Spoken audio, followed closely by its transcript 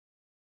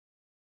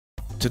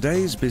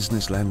Today's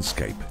business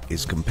landscape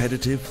is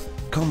competitive,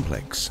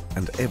 complex,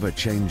 and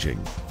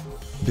ever-changing.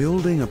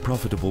 Building a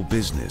profitable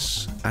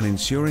business and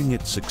ensuring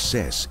its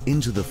success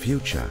into the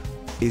future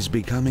is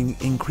becoming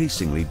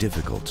increasingly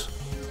difficult.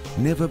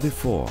 Never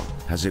before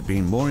has it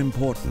been more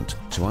important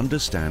to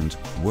understand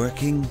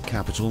working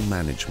capital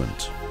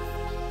management.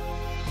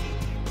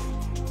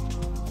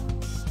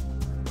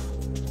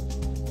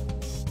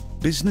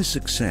 Business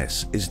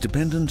success is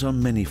dependent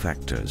on many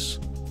factors: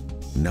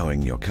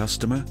 knowing your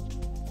customer,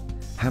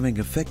 having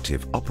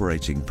effective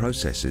operating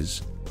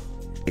processes,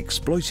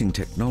 exploiting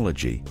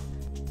technology,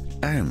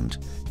 and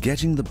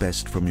getting the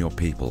best from your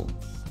people.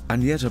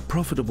 And yet a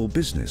profitable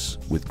business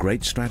with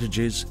great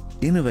strategies,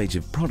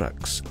 innovative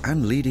products,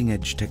 and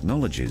leading-edge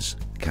technologies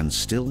can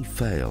still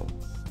fail.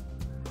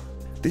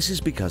 This is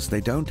because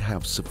they don't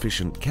have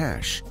sufficient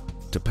cash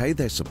to pay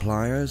their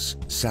suppliers,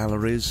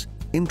 salaries,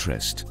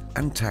 interest,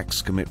 and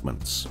tax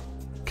commitments.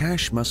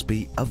 Cash must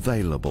be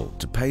available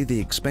to pay the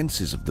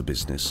expenses of the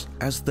business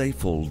as they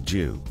fall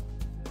due.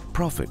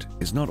 Profit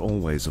is not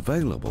always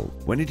available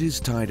when it is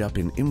tied up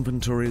in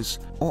inventories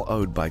or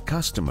owed by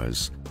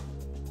customers.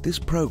 This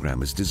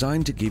program is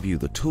designed to give you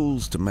the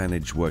tools to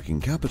manage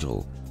working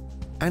capital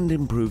and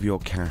improve your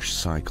cash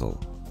cycle.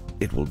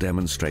 It will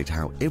demonstrate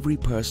how every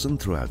person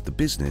throughout the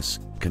business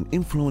can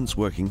influence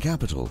working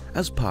capital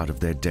as part of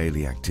their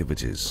daily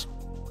activities.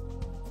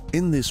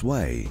 In this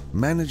way,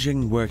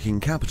 managing working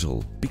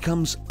capital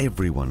becomes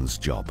everyone's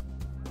job,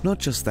 not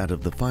just that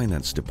of the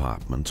finance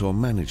department or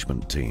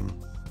management team.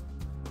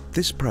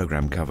 This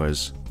program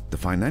covers the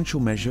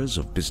financial measures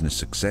of business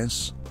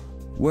success,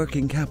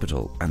 working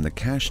capital and the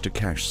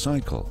cash-to-cash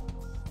cycle,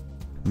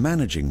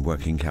 managing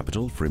working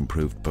capital for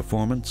improved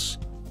performance,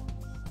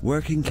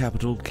 working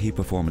capital key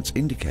performance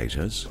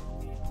indicators,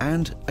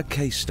 and a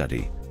case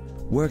study,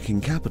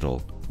 working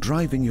capital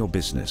driving your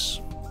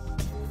business.